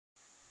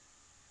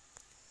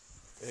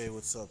Hey,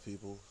 what's up,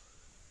 people?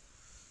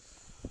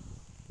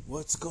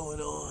 What's going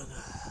on?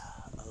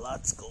 A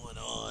lot's going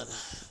on.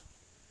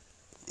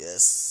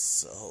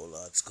 Yes, a whole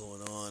lot's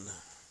going on.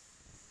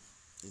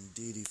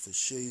 Indeedy for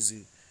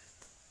Shazy.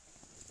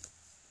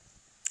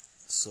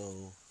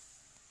 So,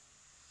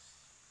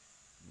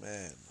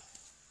 man,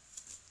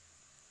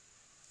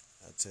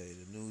 I tell you,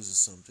 the news is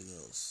something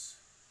else.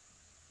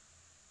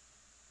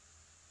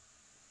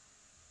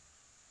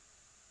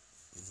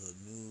 The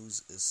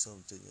news is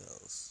something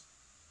else.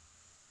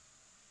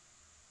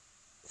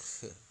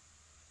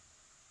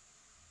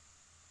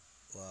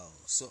 Wow.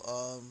 So,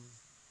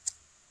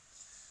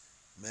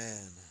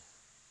 man,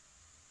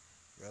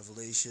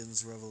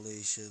 revelations,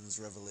 revelations,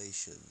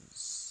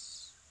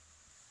 revelations.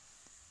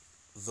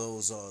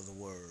 Those are the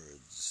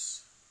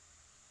words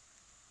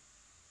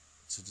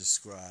to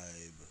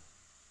describe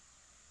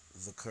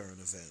the current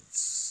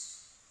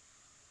events,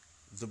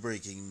 the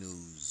breaking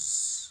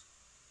news.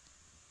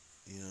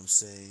 You know what I'm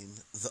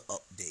saying? The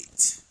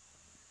update.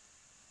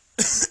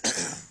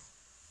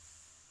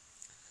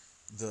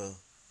 The,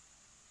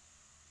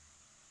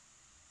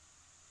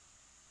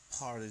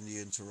 pardon the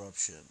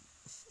interruption.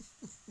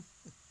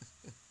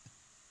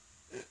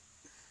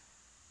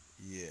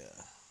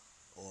 Yeah,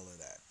 all of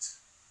that.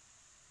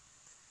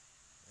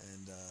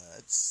 And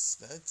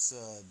that's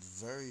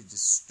very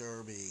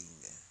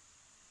disturbing.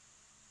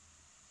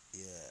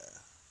 Yeah.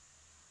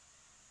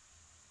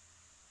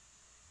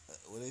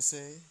 What they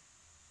say?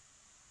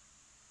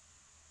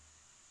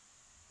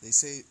 They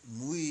say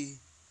muy.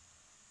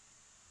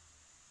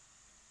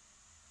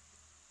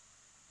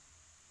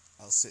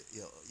 I'll say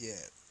yeah,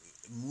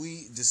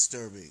 muy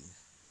disturbing.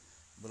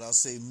 But I'll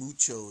say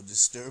mucho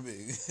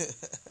disturbing.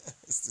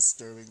 It's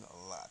disturbing a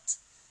lot.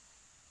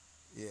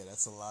 Yeah,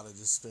 that's a lot of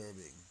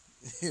disturbing.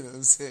 You know what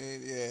I'm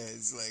saying? Yeah,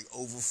 it's like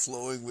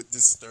overflowing with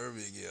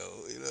disturbing,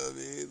 yo. You know what I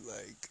mean?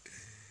 Like,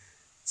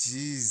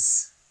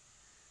 jeez.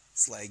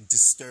 It's like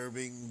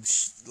disturbing,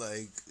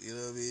 like, you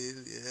know what I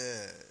mean?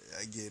 Yeah,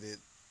 I get it.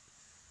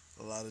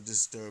 A lot of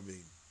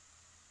disturbing.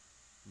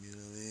 You know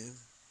what I mean?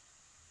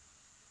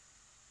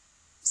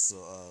 So,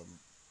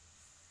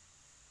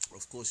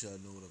 of course, y'all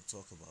know what I'm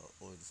talking about.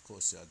 Or, of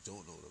course, y'all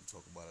don't know what I'm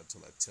talking about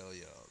until I tell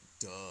y'all.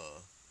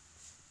 Duh.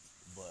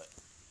 But,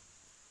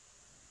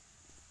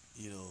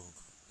 you know,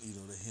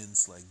 the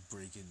hints like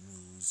breaking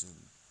news and,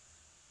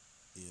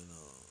 you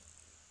know,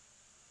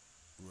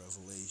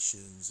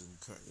 revelations and,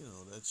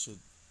 that should.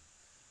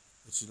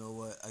 But you know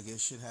what? I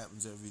guess shit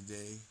happens every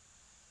day.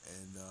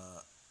 And,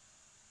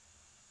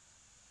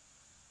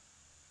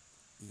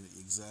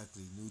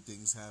 exactly, new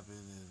things happen.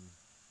 And,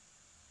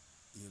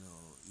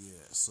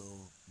 yeah. So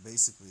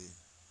basically,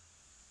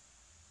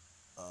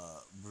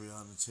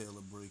 Breonna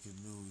Taylor breaking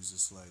news.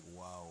 It's like,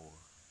 wow,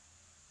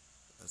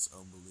 that's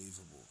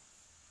unbelievable.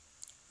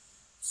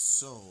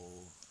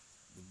 So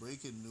the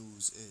breaking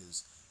news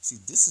is, see,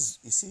 this is,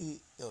 you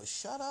see, yo,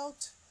 shout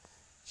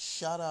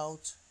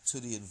out to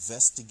the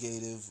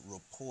investigative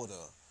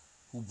reporter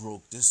who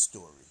broke this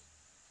story.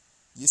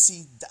 You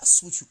see,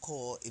 that's what you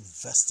call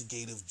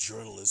investigative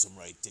journalism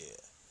right there.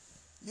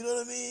 You know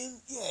what I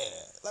mean?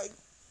 Yeah, like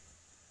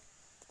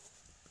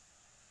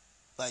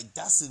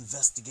that's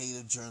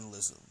investigative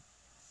journalism.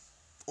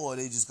 Or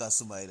they just got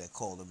somebody that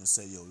called them and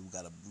said, "Yo, we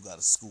got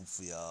a scoop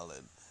for y'all,"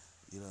 and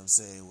you know what I'm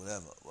saying,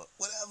 whatever,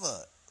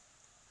 whatever.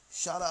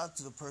 Shout out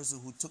to the person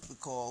who took the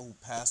call, who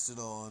passed it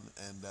on,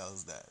 and that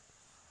was that.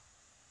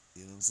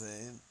 You know what I'm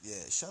saying?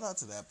 Yeah, shout out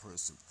to that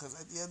person, because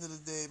at the end of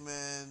the day,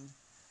 man,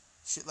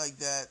 shit like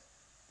that,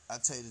 I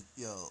tell you,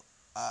 yo,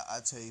 I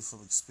tell you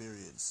from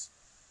experience,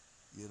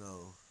 you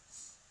know,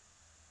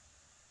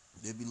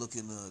 they be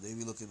looking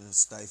to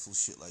stifle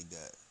shit like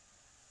that,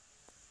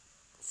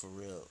 for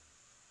real.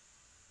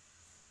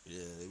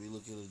 Yeah, they be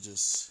looking to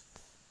just,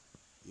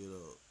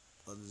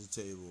 under the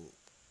table,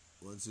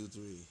 1, 2,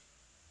 3.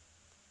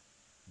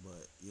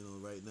 But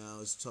right now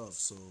it's tough.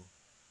 So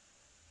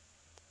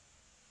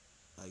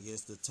I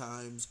guess the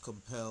times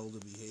compel the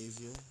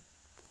behavior.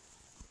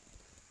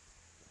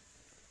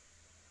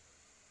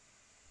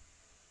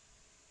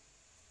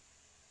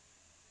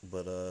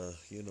 But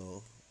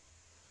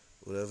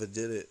whatever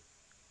did it,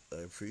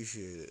 I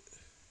appreciate it.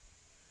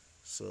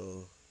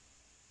 So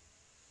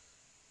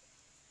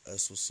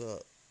that's what's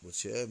up.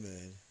 But yeah,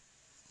 man,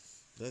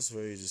 that's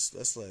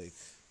like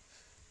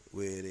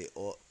where they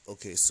all.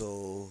 Okay,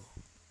 so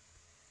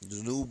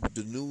the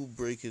new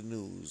breaking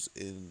news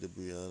in the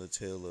Breonna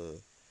Taylor,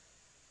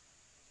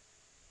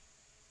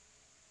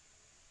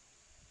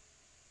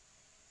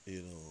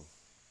 you know,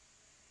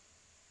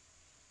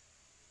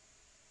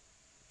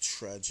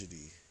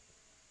 tragedy.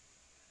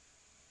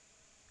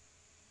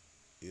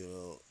 You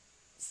know,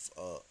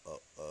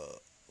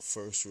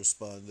 first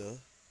responder.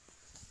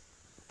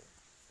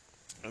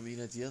 I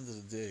mean, at the end of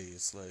the day,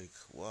 it's like,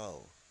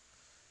 wow,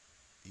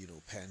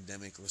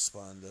 pandemic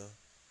responder,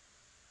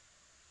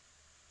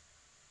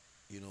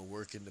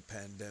 working the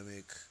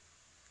pandemic,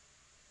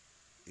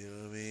 you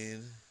know what I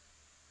mean?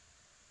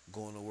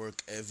 Going to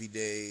work every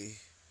day,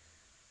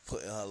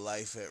 putting her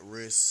life at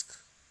risk,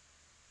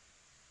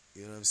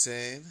 you know what I'm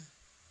saying?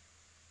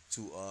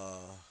 to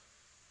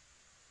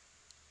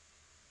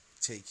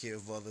take care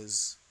of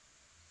others.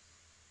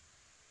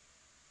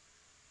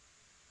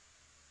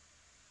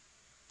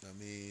 I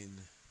mean,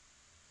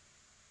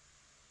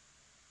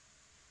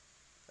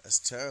 that's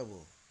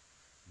terrible.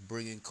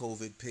 Bringing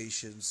COVID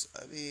patients.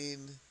 I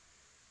mean,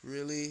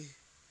 really?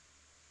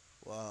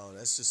 Wow,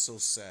 that's just so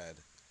sad.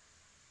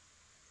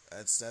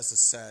 That's a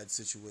sad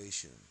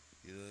situation.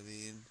 You know what I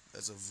mean?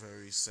 That's a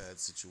very sad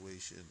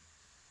situation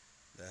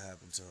that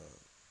happened to her.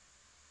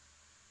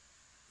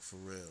 For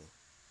real.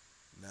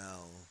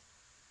 Now,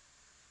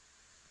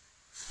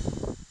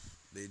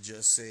 they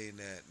just saying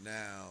that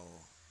now.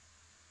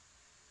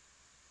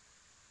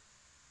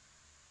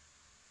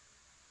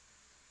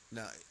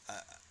 Now,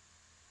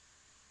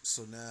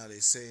 so now they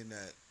saying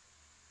that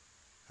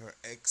her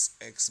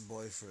ex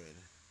boyfriend,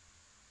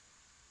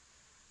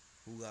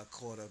 who got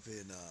caught up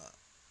in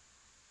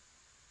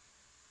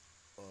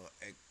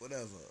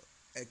whatever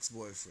ex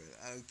boyfriend.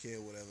 I don't care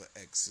whatever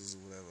X is or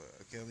whatever. I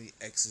don't care how many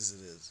X's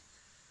it is.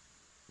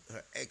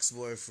 Her ex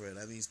boyfriend.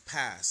 I mean, it's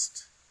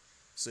past.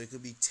 So it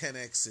could be 10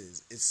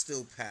 X's. It's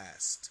still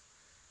past.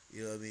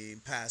 You know what I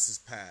mean? Past is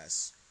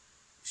past.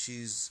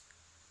 She's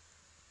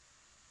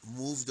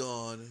moved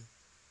on.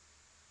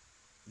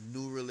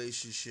 New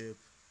relationship.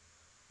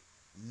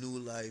 New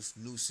life.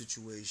 New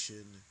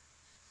situation.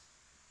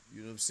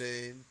 You know what I'm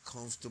saying?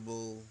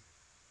 Comfortable.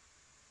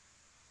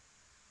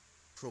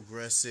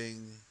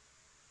 Progressing.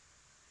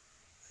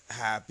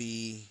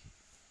 Happy.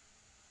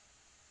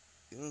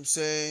 You know what I'm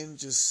saying?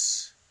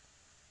 Just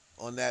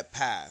on that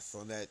path.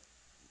 On that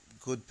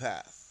good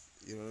path.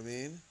 You know what I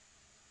mean?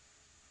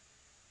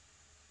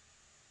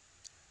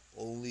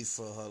 Only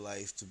for her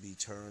life to be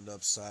turned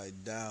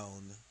upside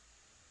down,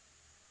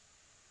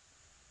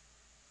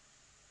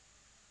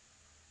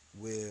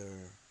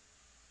 where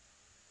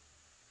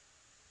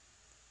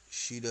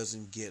she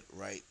doesn't get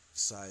right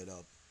side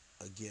up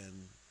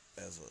again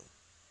ever,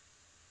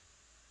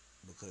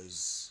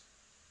 because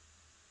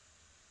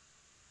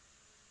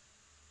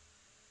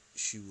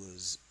she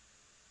was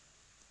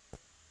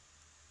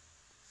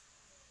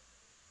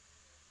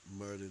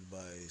murdered by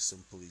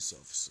some police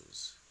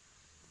officers.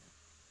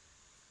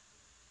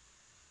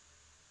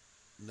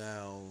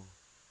 Now,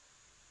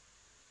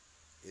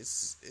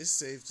 it's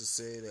safe to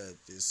say that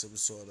there's some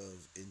sort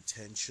of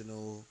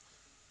intentional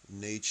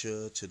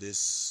nature to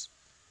this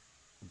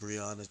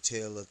Breonna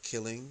Taylor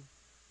killing.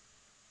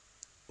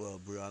 Well,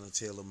 Breonna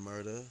Taylor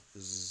murder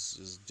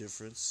is a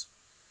difference.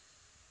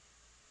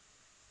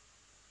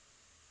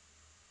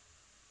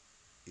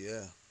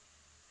 Yeah,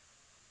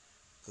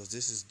 because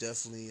this is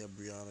definitely a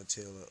Breonna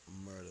Taylor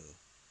murder,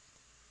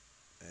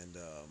 and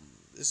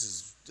this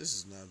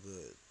is not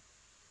good.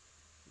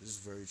 This is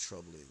very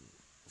troubling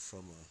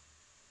from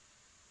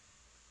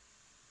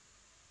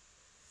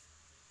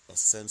a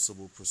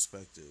sensible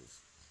perspective.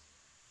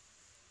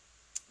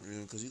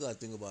 Because you gotta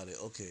think about it.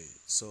 Okay,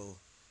 so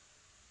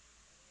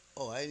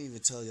I didn't even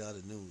tell y'all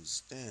the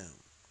news. Damn,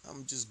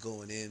 I'm just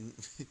going in.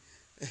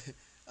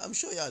 I'm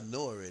sure y'all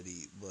know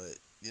already, but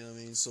you know what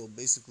I mean. So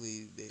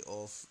basically,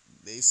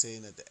 they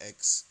saying that the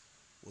ex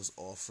was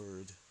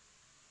offered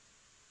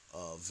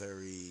a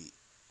very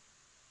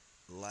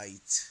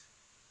light,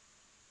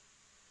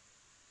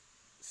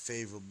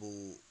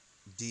 favorable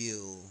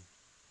deal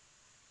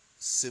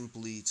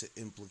simply to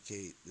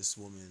implicate this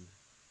woman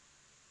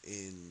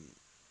in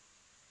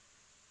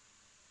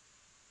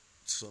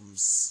some,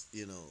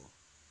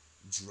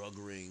 drug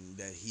ring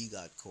that he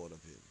got caught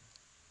up in.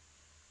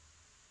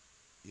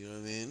 You know what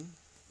I mean?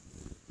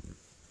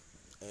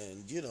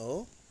 And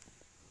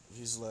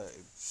he's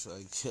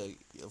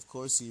like, of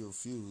course he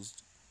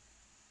refused.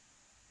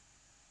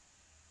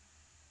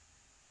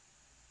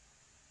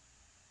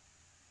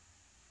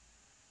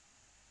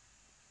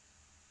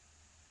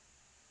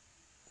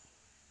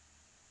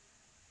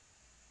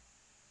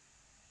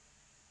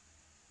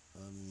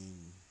 I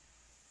mean,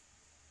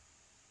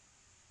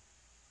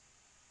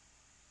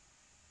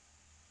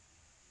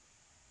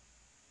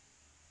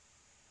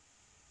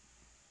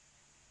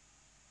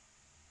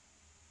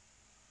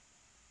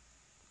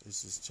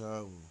 this is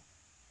terrible.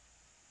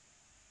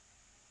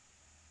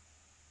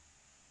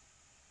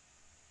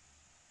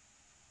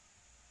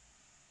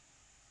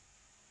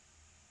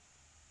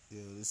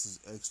 Yeah, this is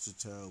extra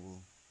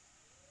terrible.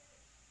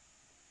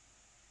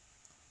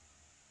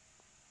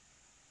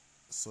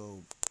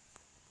 So,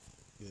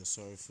 yeah,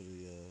 sorry for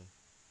the.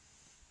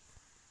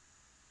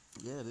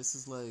 Yeah, this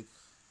is like.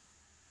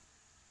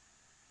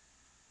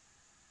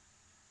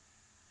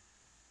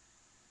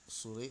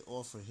 So they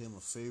offer him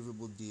a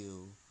favorable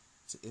deal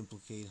to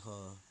implicate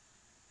her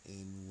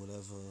in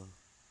whatever,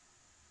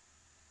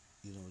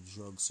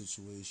 drug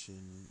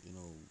situation,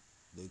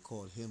 they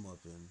called him up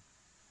in.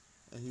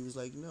 And he was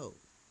like, no,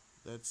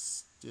 that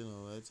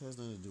has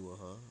nothing to do with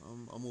her.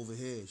 I'm over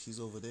here. She's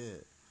over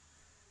there.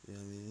 You know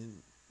what I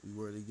mean? We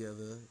were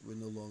together. We're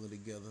no longer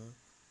together.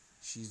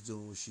 She's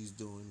doing what she's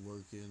doing,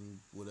 working,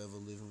 whatever,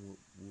 living with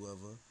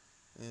whoever.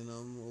 And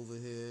I'm over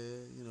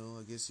here,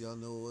 I guess y'all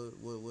know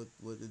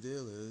what the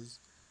deal is.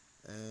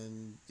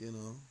 And,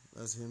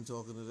 that's him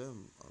talking to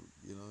them.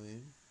 You know what I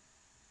mean?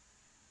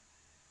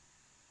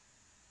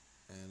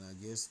 And I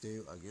guess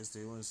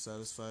they weren't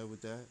satisfied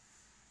with that.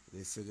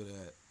 They figured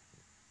that,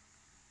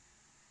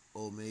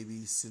 oh,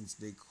 maybe since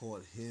they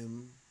caught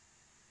him,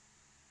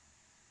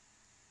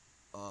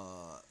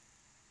 uh,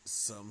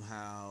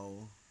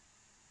 somehow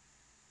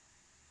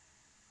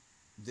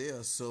they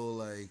are so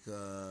like,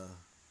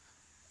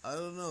 I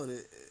don't know.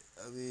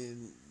 I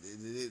mean,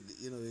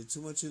 they're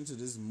too much into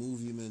this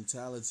movie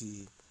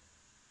mentality.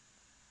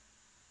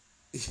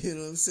 You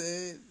know what I'm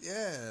saying?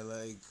 Yeah,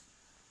 like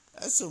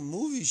that's some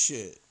movie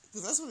shit.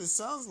 Cause that's what it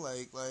sounds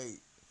like.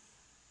 Like,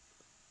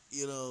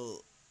 you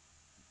know,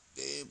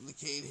 they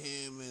implicate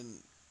him,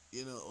 and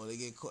or they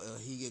get caught,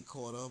 he get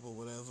caught up or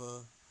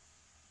whatever.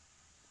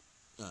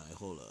 All right,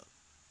 hold up.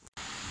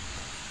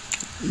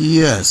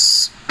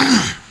 Yes.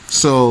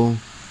 So,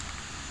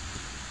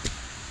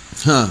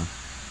 huh?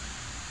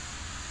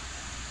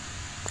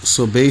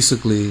 So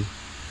basically,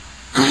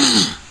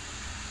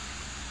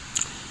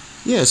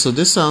 yeah. So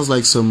this sounds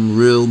like some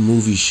real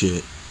movie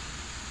shit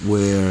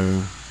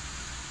where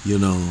you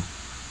know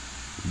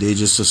they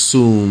just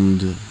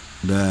assumed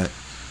that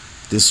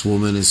this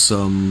woman is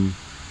some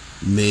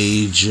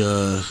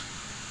major,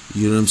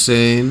 you know what I'm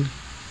saying?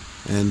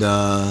 And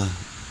I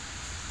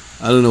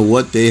don't know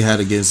what they had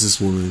against this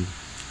woman.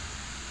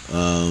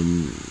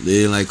 They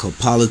didn't like her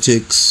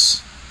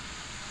politics.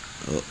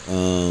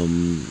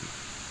 Um,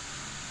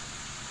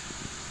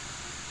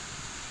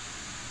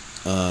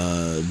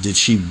 did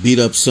she beat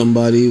up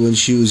somebody when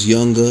she was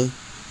younger?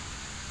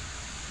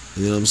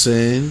 You know what I'm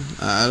saying?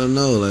 I don't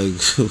know. Like,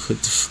 what the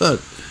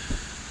fuck?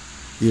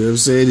 You know what I'm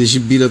saying? Did she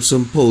beat up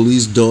some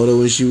police daughter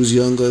when she was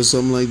younger or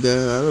something like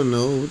that? I don't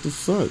know. What the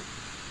fuck?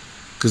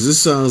 Because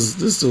this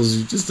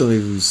don't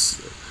even.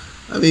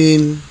 I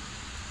mean,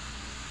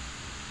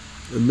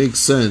 it makes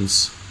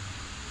sense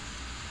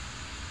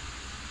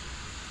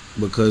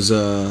because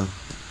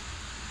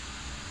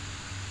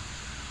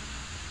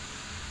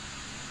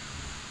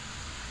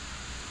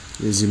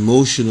it's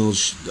emotional.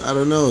 I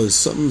don't know.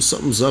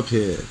 Something's up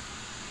here.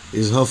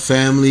 Is her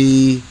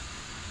family?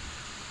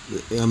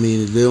 I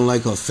mean, they don't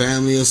like her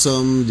family or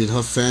something. Is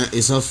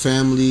her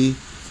family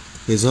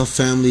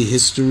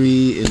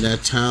history in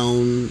that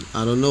town?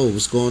 I don't know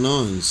what's going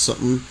on. Is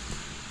something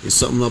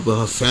up with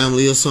her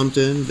family or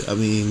something? I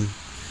mean,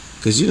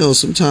 because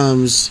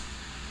sometimes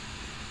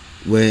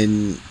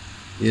when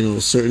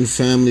certain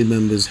family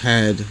members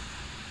had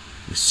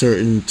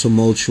certain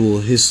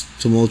tumultuous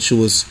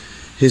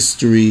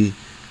history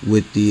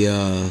with the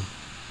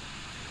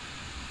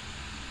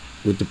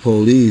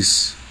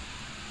police,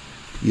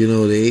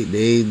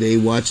 they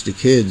watch the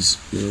kids,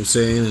 you know what I'm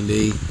saying, and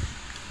they,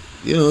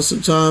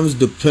 sometimes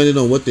depending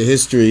on what the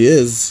history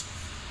is,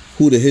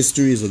 who the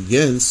history is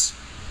against,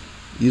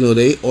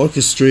 they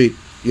orchestrate,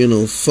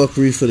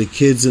 fuckery for the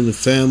kids and the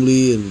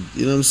family, and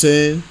you know what I'm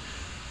saying,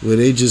 where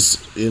they just,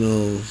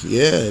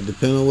 yeah,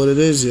 depending on what it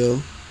is,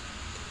 yo.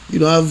 You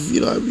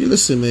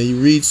listen, man, you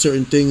read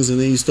certain things and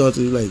then you start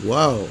to be like,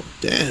 wow,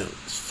 damn,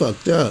 it's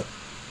fucked up.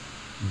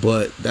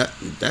 But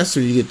that's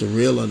where you get the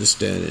real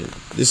understanding.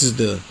 This is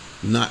the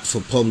not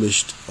for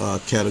published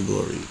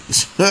category.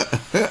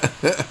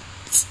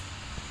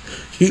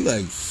 You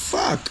like,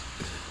 fuck.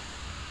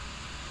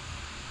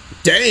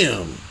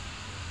 Damn.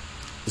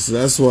 So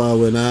that's why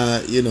when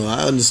I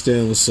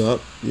understand what's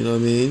up, you know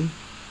what I mean?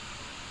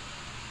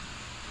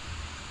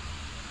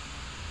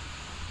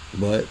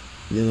 But,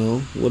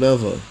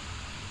 whatever.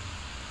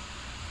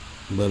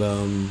 But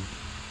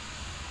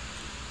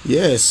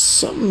yeah,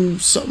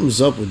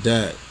 something's up with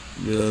that.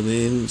 You know what I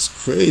mean? It's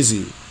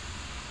crazy.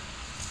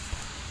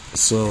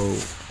 So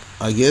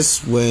I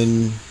guess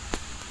and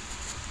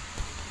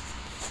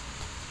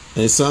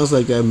it sounds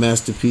like that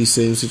Master P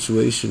same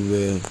situation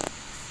where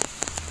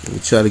we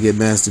try to get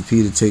Master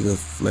P to take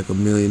like $1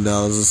 million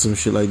or some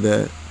shit like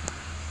that,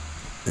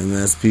 and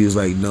Master P was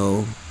like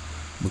no,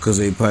 because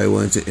they probably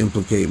wanted to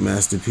implicate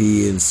Master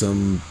P in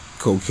some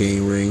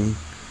cocaine ring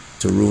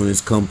to ruin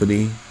his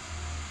company.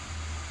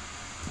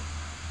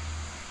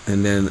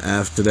 And then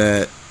after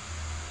that,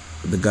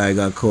 the guy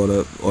got caught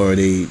up, or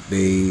they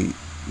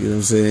you know what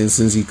I'm saying,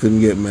 since he couldn't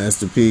get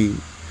Master P,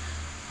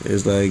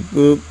 it's like,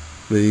 boop,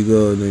 there you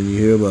go, and then you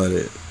hear about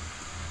it.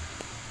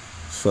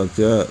 It's fucked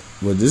up.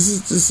 But this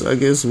is just, I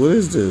guess, what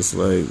is this?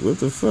 Like, what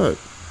the fuck?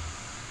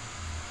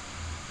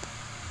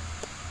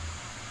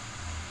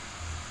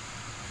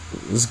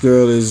 This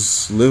girl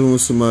is living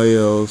with somebody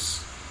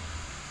else,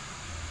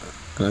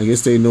 and I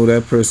guess they know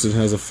that person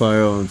has a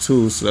firearm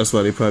too, so that's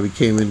why they probably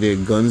came in there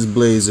guns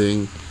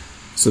blazing,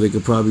 so they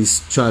could probably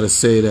try to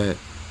say that,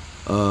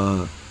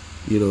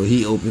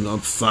 he opened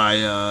up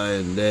fire,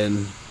 and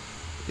then,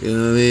 you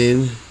know what I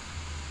mean?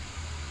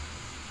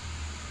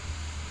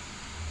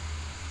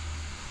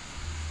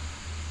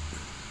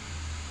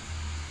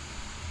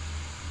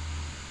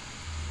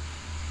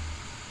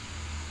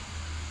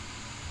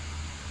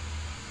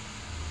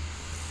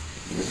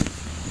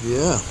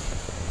 Yeah.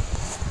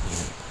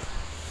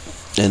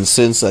 And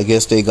since I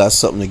guess they got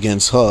something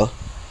against her,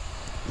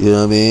 you know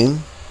what I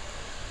mean?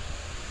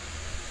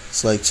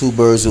 It's like two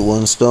birds with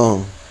one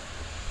stone.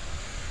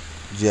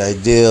 the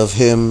idea of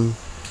him,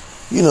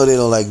 they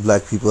don't like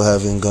black people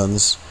having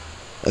guns.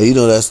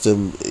 That's the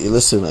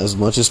listen. As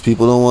much as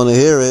people don't want to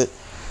hear it,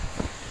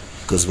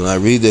 because when I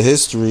read the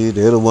history,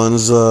 they're the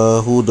ones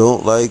who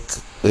don't like,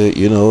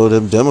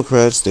 them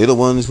Democrats. They're the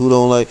ones who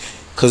don't like,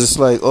 because it's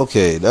like,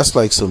 okay, that's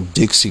like some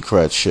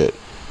Dixiecrat shit.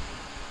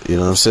 You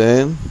know what I'm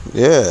saying?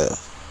 Yeah,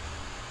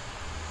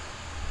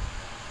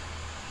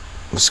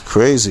 it's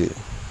crazy.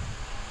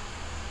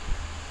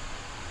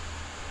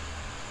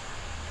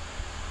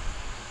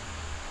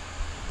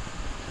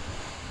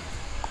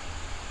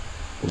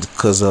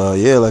 Because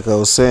yeah, like I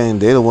was saying,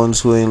 they're the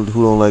ones who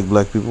don't like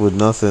black people with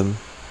nothing.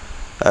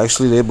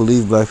 Actually, they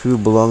believe black people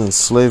belong in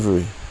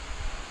slavery.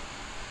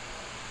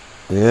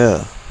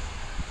 Yeah,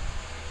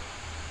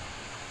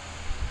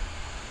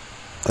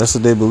 that's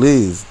what they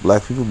believe.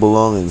 Black people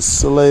belong in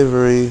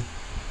slavery.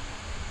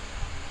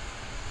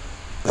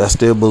 That's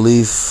their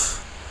belief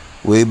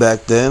way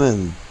back then,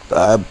 and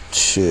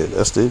shit.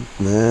 That's their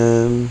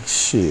man.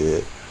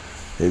 Shit,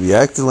 they be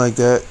acting like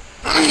that,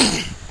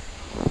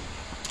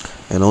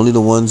 and only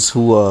the ones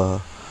who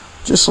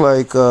just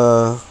like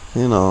I'm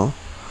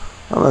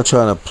not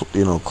trying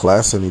to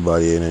class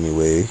anybody in any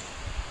way,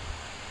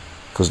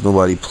 because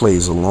nobody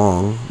plays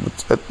along.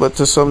 But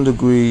to some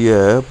degree,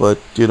 yeah. But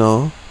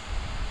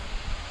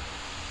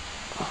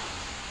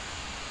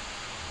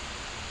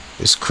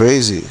it's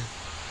crazy.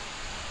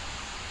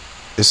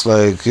 It's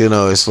like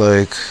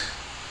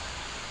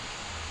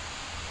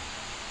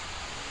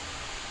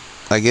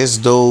I guess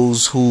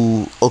those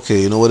who,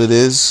 okay, you know what it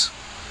is.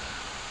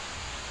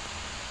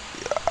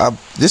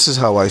 This is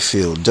how I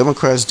feel.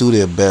 Democrats do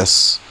their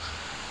best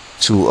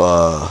to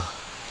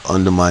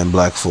undermine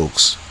black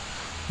folks,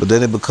 but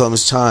then it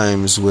becomes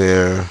times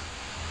where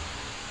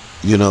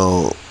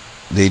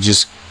they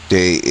just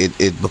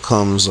it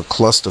becomes a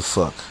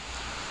clusterfuck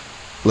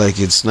like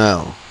it's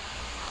now.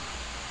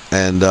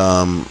 And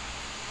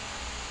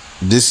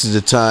this is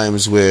the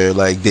times where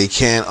like they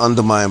can't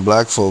undermine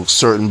black folks,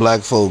 certain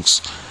black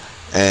folks,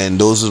 and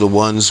those are the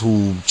ones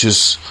who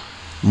just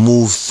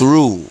move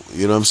through,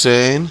 you know what I'm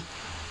saying?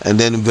 And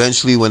then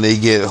eventually when they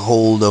get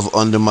hold of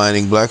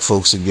undermining black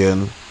folks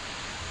again,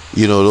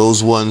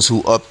 those ones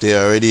who up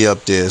there already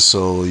up there,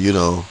 so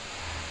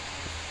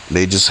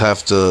they just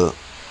have to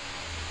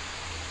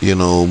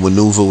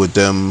maneuver with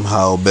them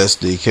how best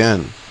they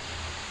can.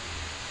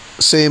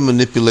 Say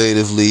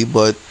manipulatively,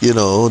 but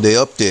they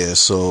up there,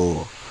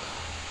 so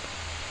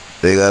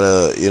they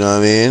gotta,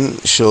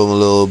 show them a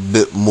little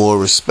bit more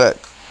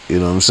respect. You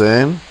know what I'm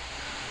saying?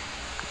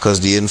 Because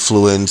the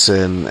influence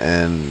and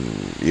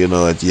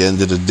at the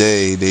end of the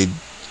day, they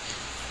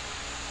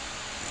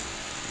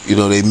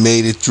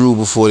made it through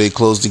before they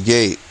closed the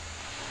gate.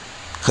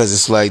 Because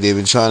it's like they've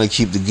been trying to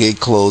keep the gate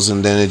closed,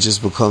 and then it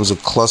just becomes a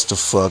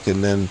clusterfuck,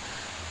 and then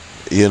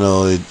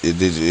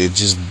it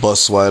just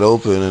busts wide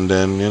open, and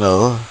then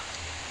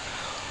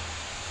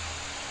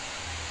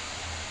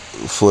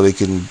before they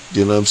can,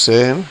 you know what I'm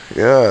saying?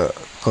 Yeah, a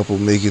couple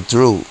make it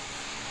through.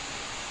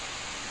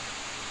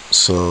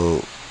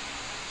 So,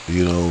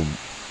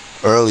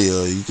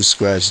 earlier you could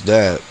scratch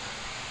that.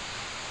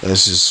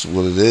 That's just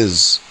what it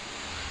is.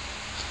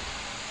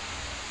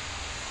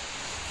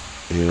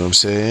 You know what I'm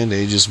saying?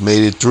 They just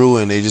made it through,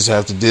 and they just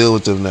have to deal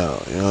with them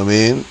now. You know what I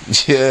mean?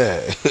 Yeah,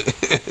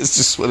 it's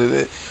just what it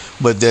is.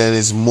 But then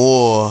it's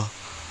more,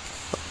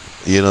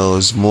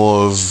 it's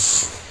more of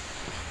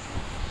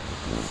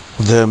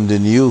them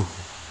than you.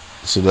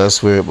 So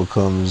that's where it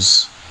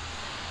becomes,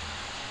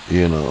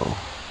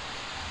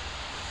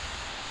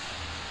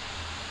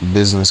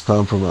 business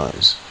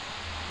compromise.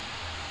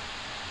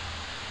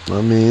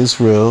 I mean, it's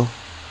real.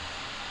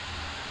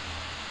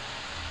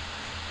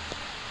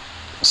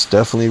 It's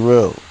definitely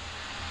real.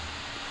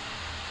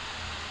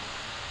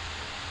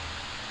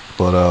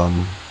 But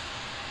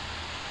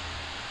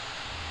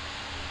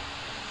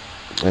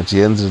at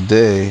the end of the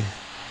day,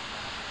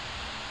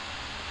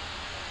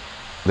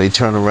 they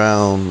turn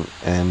around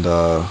and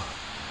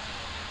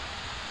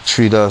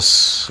treat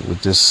us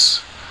with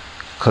this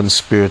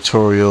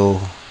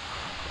conspiratorial,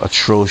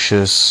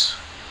 atrocious,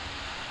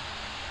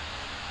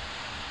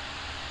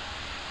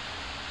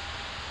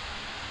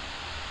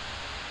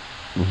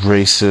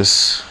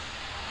 racist,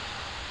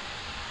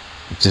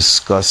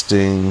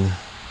 disgusting,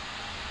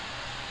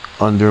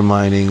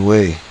 undermining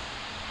way.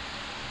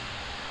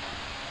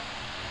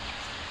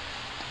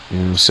 You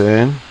know what I'm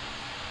saying?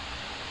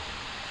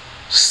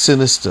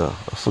 Sinister.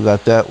 I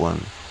forgot that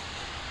one.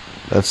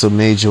 That's a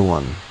major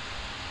one.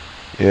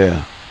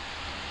 Yeah.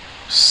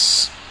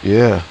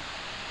 Yeah.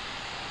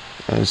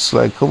 And it's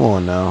like, come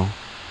on now.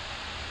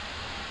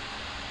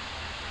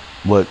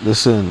 But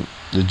listen,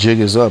 the jig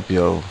is up,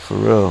 yo. For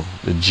real.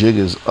 The jig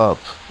is up.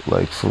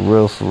 Like, for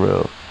real, for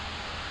real.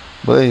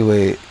 But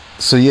anyway,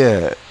 so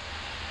yeah.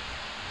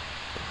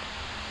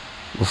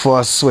 Before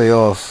I sway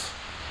off,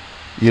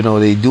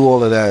 they do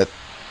all of that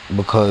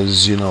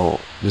because,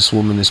 this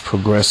woman is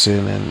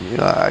progressing, and,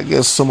 I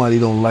guess somebody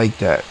don't like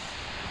that.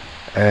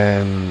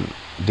 And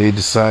they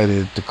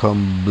decided to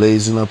come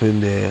blazing up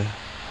in there,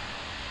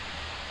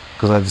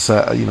 because I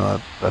decided,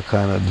 I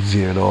kind of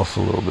veered off a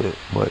little bit.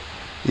 But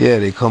yeah,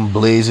 they come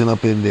blazing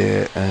up in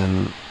there,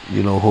 and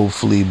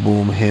hopefully,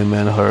 boom, him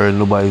and her, and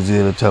nobody's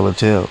there to tell a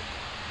tale.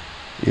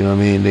 You know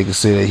what I mean? They can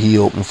say that he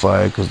opened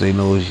fire because they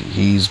know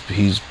you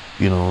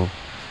know,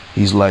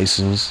 he's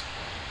licensed.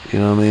 You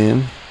know what I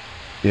mean?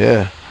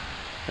 Yeah.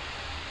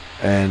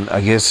 And I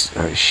guess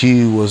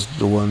she was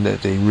the one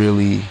that they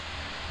really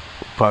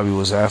probably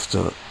was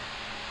after.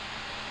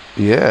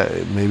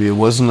 Yeah, maybe it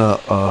wasn't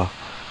a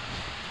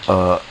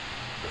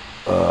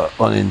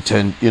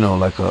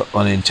like a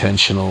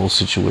unintentional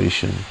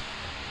situation.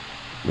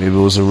 Maybe it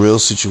was a real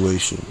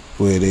situation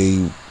where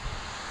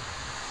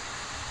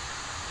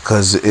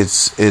because it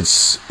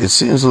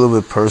seems a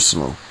little bit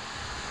personal.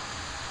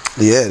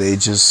 Yeah, they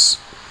just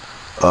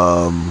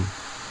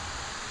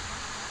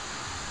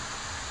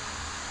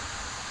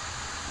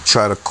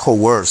try to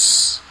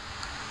coerce.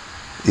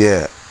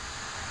 Yeah.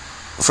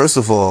 First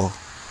of all,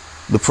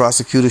 the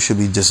prosecutor should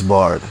be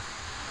disbarred.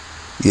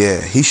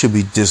 Yeah, he should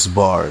be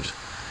disbarred.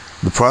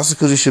 The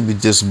prosecutor should be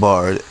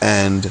disbarred,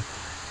 and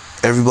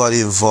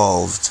everybody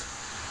involved.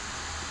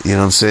 You know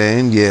what I'm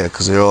saying? Yeah,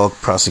 because they're all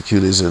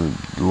prosecutors and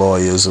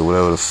lawyers or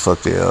whatever the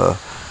fuck they are.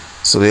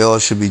 So they all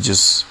should be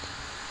just,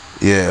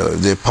 yeah,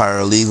 they're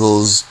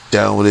paralegals,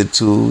 down with it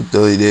too.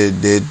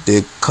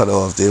 They're cut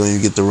off. They don't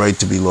even get the right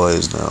to be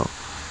lawyers now.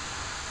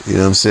 You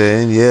know what I'm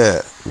saying?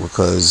 Yeah,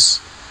 because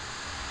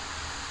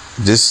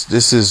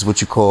this is what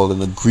you call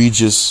an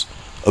egregious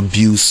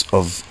abuse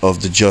of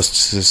the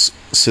justice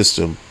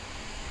system.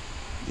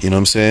 You know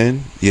what I'm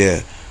saying?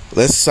 Yeah.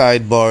 Let's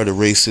sidebar the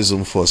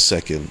racism for a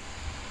second.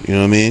 You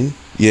know what I mean?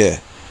 Yeah.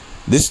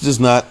 This does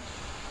not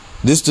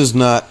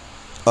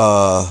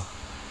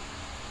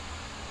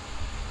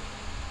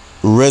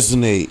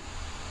resonate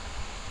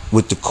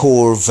with the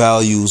core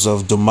values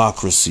of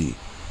democracy.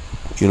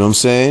 You know what I'm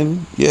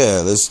saying?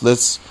 Yeah, let's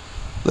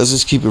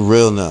just keep it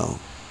real now.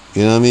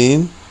 You know what I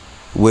mean?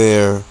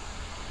 Where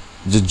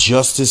the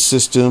justice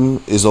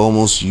system is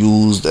almost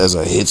used as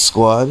a hit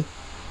squad.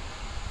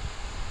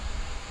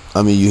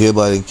 I mean, you hear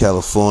about it in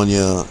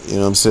California, you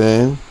know what I'm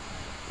saying?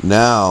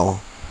 Now,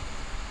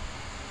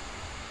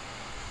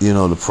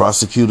 the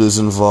prosecutor's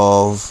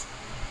involved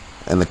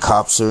and the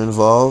cops are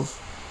involved.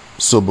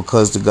 So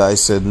because the guy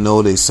said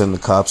no, they send the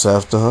cops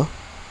after her.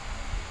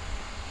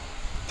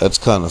 That's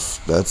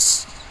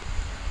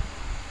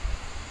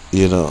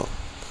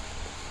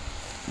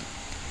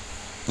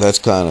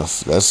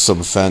that's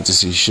some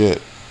fantasy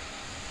shit.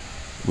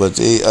 But at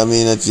the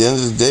end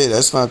of the day,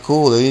 that's not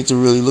cool. They need to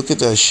really look at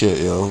that shit,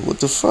 yo. What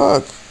the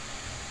fuck?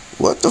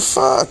 What the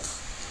fuck?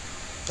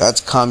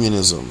 That's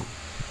communism.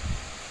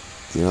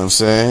 You know what I'm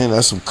saying?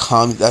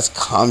 That's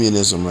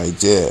communism right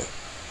there.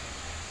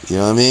 You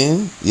know what I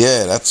mean?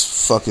 Yeah,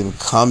 that's fucking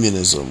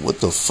communism. What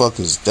the fuck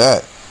is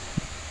that?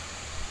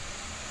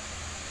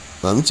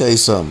 Let me tell you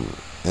something.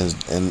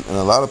 And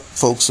a lot of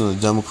folks in the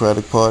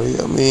Democratic Party,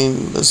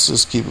 let's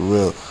just keep it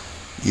real.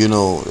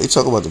 They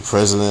talk about the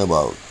president,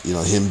 about,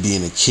 him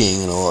being a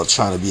king and all,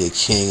 trying to be a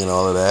king and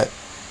all of that.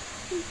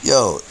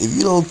 Yo, if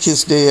you don't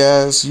kiss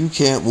their ass, you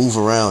can't move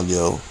around,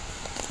 yo.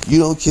 You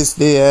don't kiss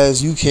their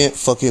ass, you can't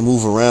fucking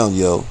move around,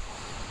 yo.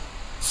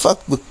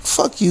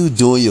 Fuck you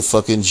doing your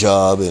fucking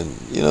job, and,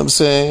 you know what I'm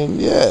saying?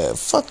 Yeah,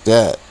 fuck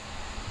that.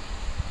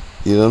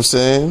 You know what I'm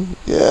saying?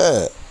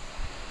 Yeah.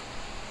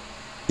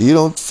 You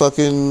don't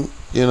fucking,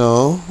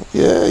 yeah,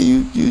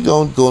 you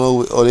don't go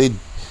nowhere, or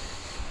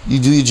you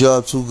do your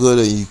job too good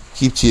and you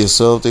keep to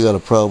yourself, they got a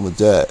problem with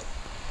that.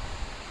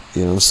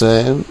 You know what I'm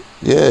saying?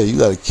 Yeah, you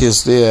gotta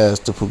kiss their ass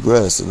to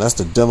progress, and that's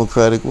the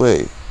democratic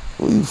way.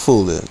 What are you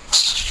fooling?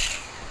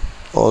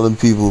 All them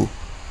people,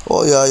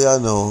 all y'all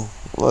know,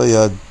 all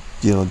y'all,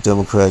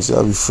 Democrats,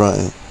 y'all be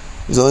fronting.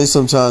 It's only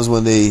sometimes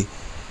when they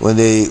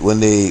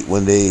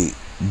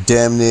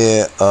damn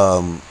near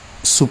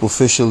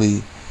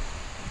superficially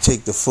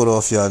take the foot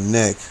off your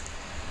neck.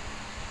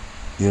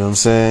 You know what I'm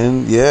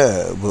saying?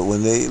 Yeah, but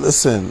when they,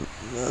 listen,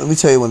 let me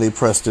tell you when they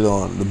pressed it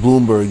on. The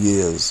Bloomberg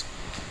years.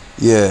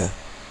 Yeah,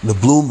 the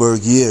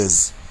Bloomberg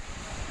years.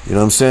 You know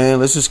what I'm saying?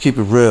 Let's just keep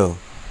it real.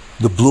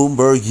 The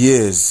Bloomberg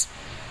years.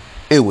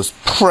 It was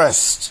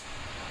pressed.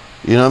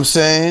 You know what I'm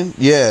saying?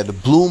 Yeah, the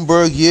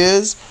Bloomberg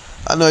years.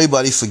 I know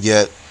everybody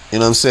forget. You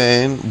know what I'm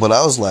saying? But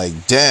I was like,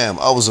 damn,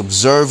 I was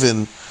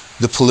observing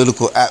the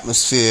political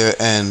atmosphere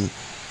and,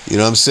 you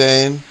know what I'm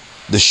saying?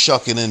 The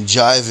shucking and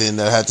jiving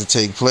that had to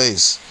take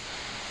place.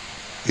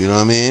 You know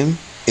what I mean?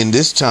 In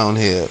this town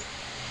here.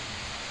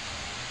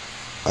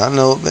 I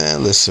know,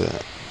 man, listen.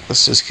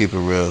 Let's just keep it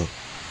real.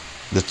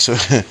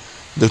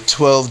 The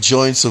 12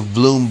 joints of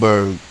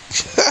Bloomberg.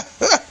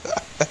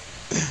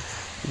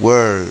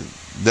 Word.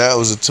 That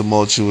was a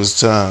tumultuous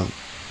time.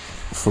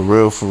 For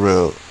real, for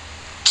real.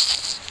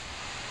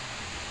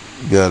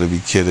 You gotta be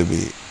kidding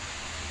me.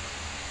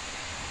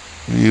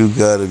 You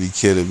gotta be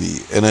kidding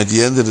me. And at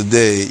the end of the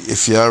day,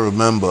 if y'all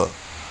remember,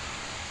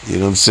 you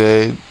know what I'm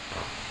saying?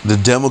 The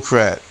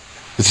Democrat,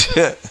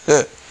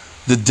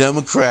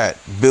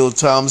 Bill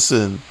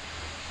Thompson,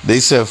 they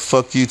said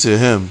fuck you to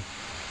him.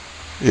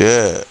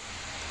 Yeah.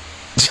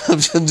 I'm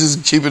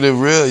just keeping it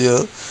real,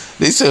 yo.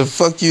 They said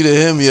fuck you to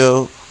him,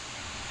 yo.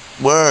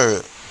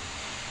 Word.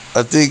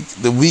 I think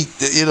the week,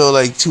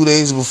 like 2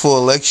 days before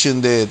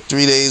election day,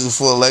 3 days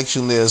before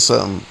election day or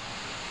something.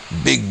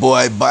 Big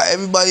boy, by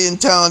everybody in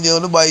town, yo.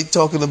 Nobody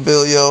talking to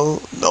Bill,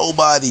 yo.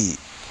 Nobody.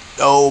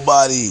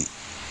 Nobody.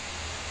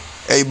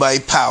 Everybody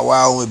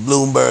powwowing with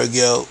Bloomberg,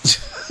 yo.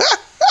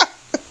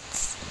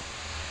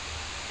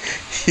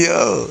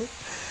 Yo,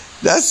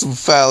 that's some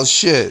foul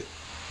shit.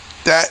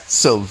 That's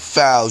some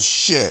foul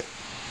shit.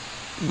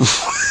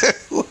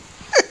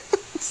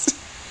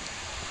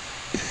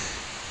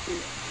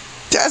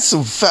 That's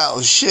some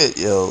foul shit,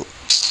 yo.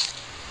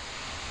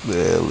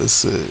 Man,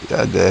 listen,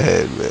 y'all go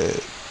ahead, man.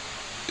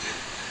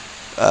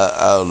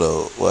 I don't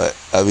know what.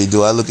 I mean,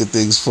 do I look at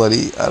things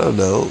funny? I don't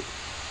know.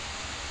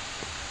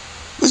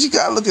 But you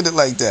gotta look at it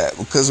like that,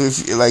 because if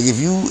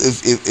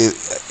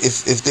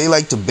they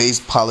like to base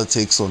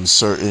politics on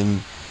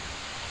certain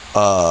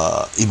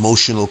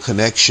emotional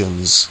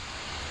connections,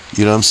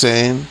 you know what I'm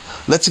saying?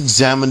 Let's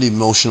examine the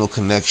emotional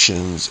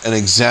connections and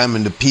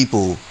examine the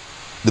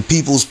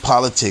people's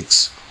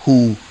politics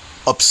who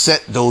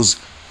upset those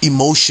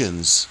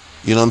emotions,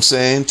 you know what I'm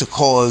saying, to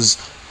cause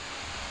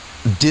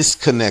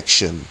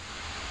disconnection.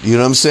 You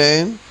know what I'm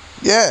saying?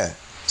 Yeah.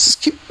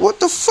 Just keep, what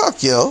the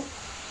fuck, yo?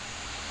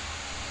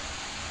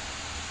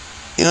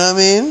 You know what I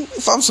mean?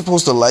 If I'm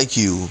supposed to like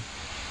you,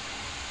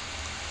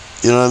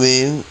 you know what I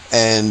mean?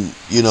 And,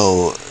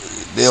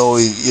 they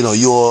always,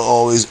 you're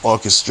always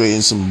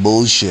orchestrating some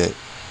bullshit.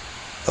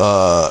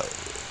 How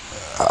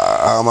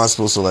am I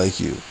supposed to like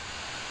you?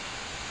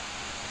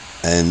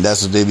 And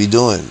that's what they be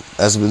doing.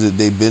 That's what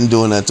they've been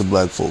doing that to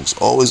black folks.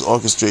 Always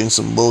orchestrating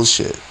some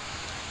bullshit.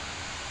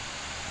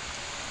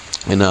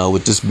 And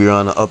with this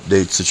Breonna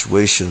update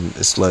situation,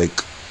 it's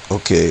like,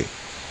 okay,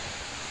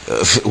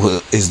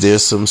 is there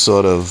some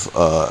sort of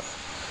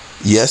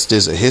yes,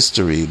 there's a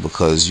history,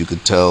 because you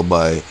could tell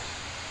by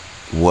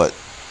what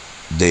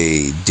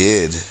they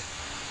did,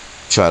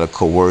 try to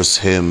coerce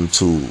him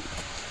to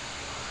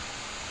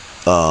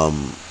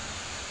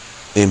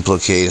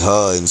implicate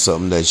her in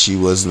something that she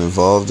wasn't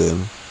involved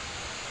in,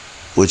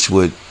 which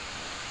would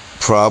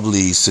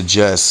probably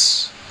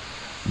suggest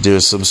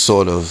there's some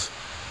sort of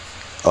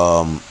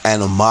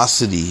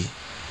animosity,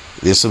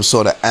 there's some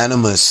sort of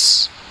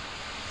animus,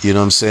 you know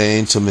what I'm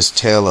saying, to Miss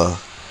Taylor,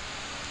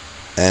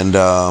 and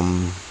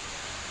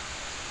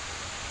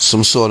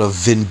some sort of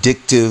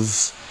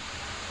vindictive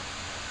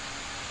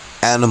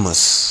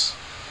animus.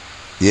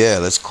 Yeah,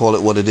 let's call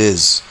it what it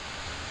is.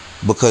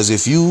 Because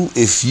if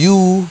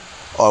you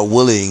are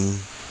willing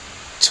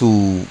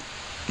to,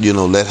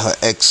 let her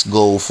ex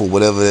go for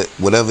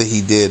whatever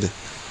he did,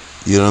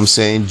 you know what I'm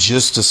saying,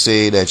 just to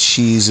say that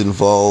she's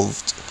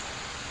involved,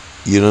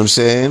 you know what I'm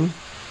saying,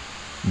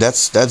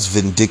 that's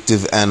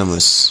vindictive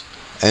animus.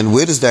 And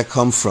where does that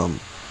come from?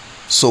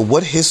 So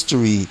what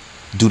history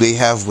do they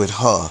have with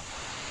her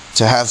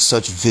to have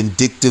such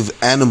vindictive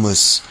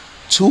animus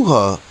to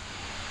her?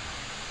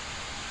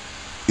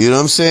 You know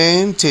what I'm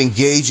saying? To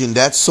engage in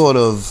that sort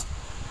of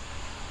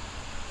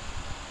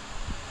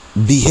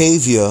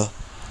behavior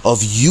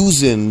of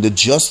using the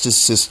justice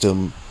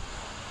system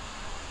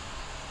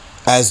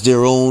as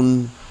their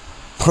own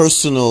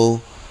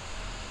personal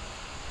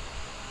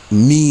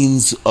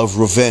means of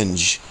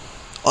revenge.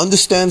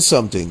 Understand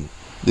something.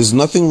 There's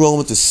nothing wrong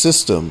with the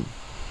system.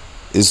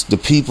 It's the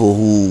people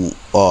who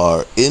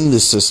are in the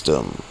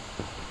system.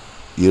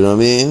 You know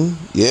what I mean?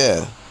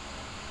 Yeah.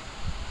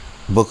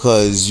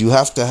 Because you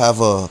have to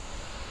have a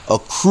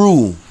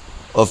crew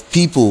of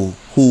people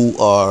who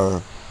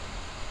are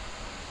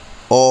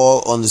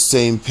all on the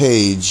same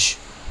page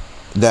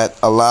that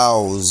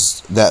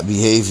allows that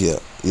behavior.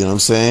 You know what I'm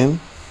saying?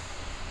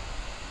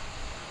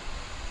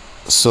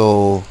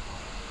 So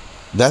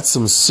that's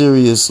some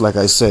serious, like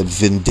I said,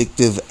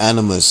 vindictive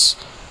animus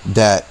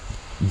that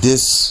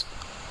this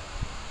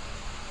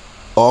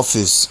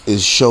office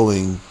is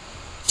showing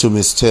to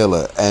Miss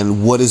Taylor.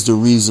 And what is the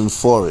reason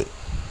for it?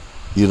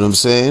 You know what I'm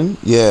saying?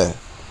 Yeah.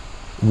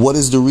 What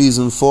is the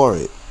reason for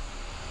it?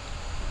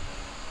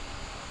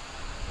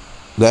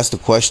 That's the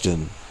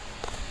question.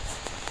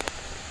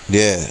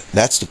 Yeah,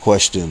 that's the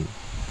question.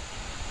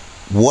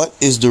 What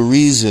is the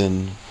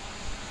reason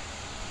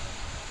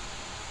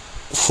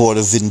for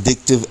the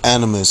vindictive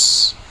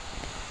animus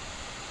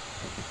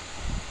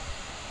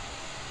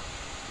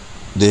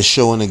they're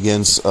showing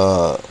against, you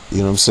know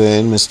what I'm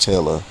saying, Miss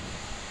Taylor?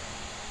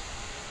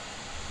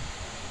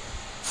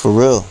 For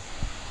real.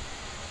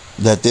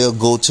 That they'll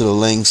go to the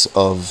lengths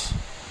of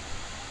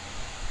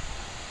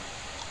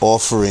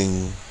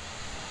offering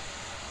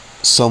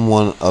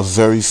someone a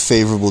very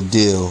favorable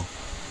deal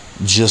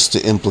just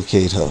to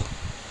implicate her.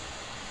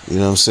 You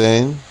know what I'm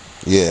saying?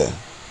 Yeah.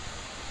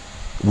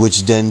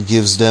 Which then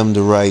gives them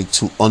the right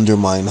to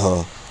undermine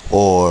her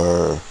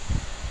or,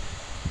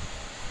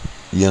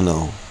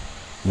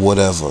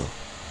 whatever.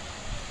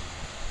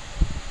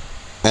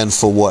 And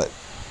for what?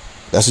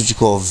 That's what you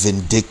call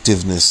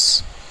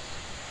vindictiveness.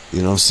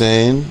 You know what I'm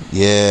saying?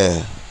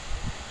 Yeah.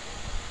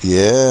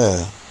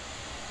 Yeah.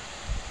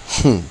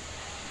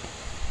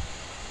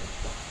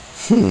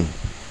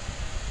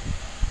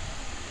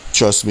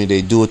 Trust me,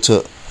 they do it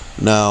to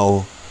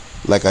now.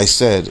 Like I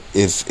said,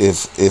 if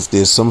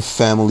there's some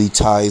family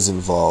ties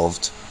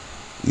involved,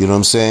 you know what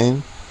I'm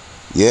saying?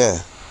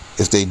 Yeah.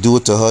 If they do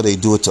it to her, they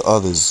do it to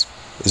others.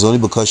 It's only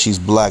because she's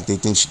black they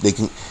think they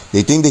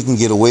can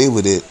get away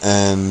with it,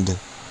 and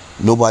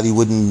nobody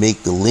wouldn't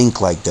make the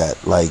link like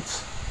that. Like,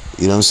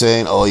 you know what I'm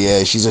saying? Oh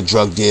yeah, she's a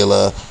drug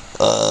dealer.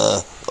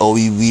 Oh,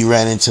 we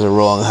ran into the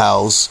wrong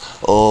house.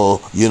 Oh,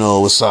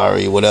 we're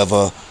sorry,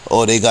 whatever.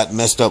 Oh, they got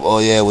messed up. Oh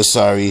yeah, we're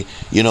sorry.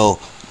 Yeah,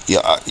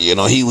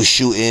 he was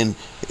shooting.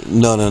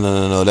 No, no, no,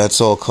 no, no.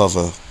 That's all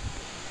cover.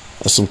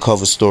 That's some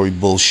cover story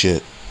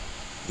bullshit.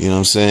 You know what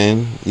I'm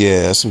saying?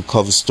 Yeah, that's some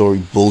cover story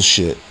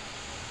bullshit.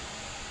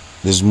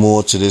 There's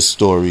more to this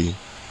story.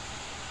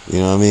 You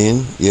know what I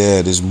mean?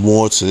 Yeah, there's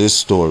more to this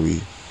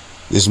story.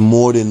 There's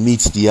more than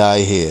meets the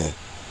eye here.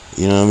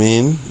 You know what I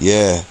mean?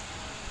 Yeah.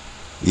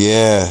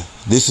 Yeah.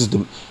 This is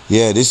the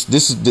this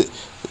is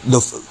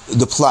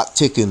the plot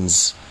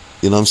thickens.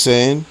 You know what I'm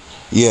saying?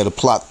 Yeah, the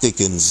plot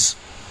thickens.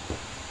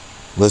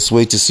 Let's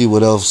wait to see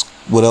what else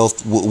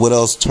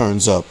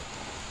turns up.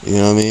 You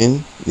know what I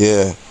mean?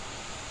 Yeah.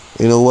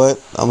 You know what?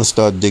 I'm gonna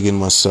start digging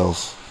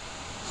myself.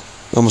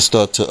 I'm gonna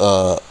start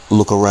to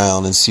look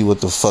around and see what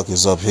the fuck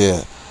is up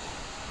here.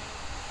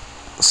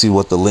 See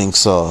what the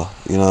links are.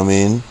 You know what I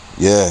mean?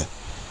 Yeah.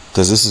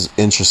 Because this is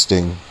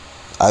interesting.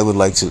 I would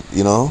like to,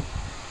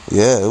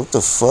 yeah, what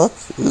the fuck?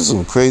 This is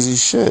some crazy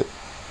shit.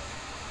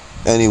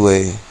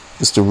 Anyway,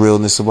 it's the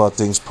Realness About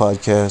Things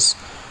podcast.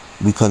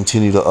 We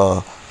continue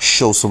to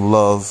show some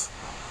love,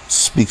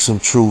 speak some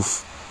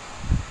truth,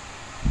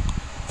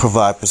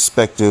 provide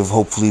perspective,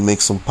 hopefully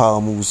make some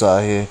power moves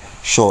out here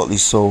shortly.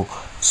 So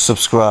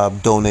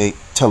subscribe, donate,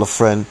 tell a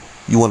friend.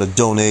 You want to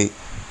donate,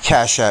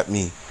 cash at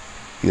me.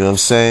 You know what I'm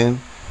saying?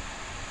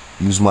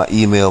 Use my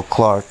email,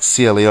 Clark,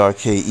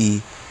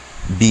 CLARKE,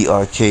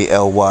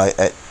 BRKLY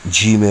at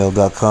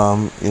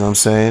gmail.com. You know what I'm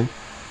saying?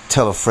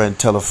 Tell a friend,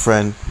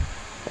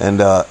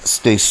 and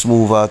stay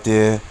smooth out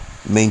there.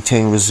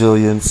 Maintain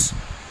resilience,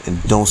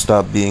 and don't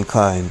stop being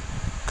kind,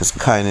 because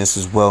kindness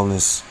is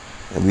wellness,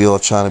 and we all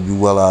trying to be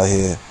well out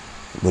here.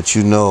 But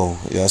y'all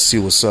see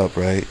what's up,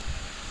 right?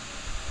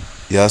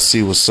 Y'all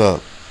see what's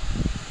up.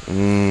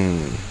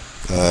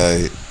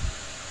 Alright.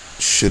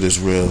 Shit is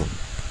real.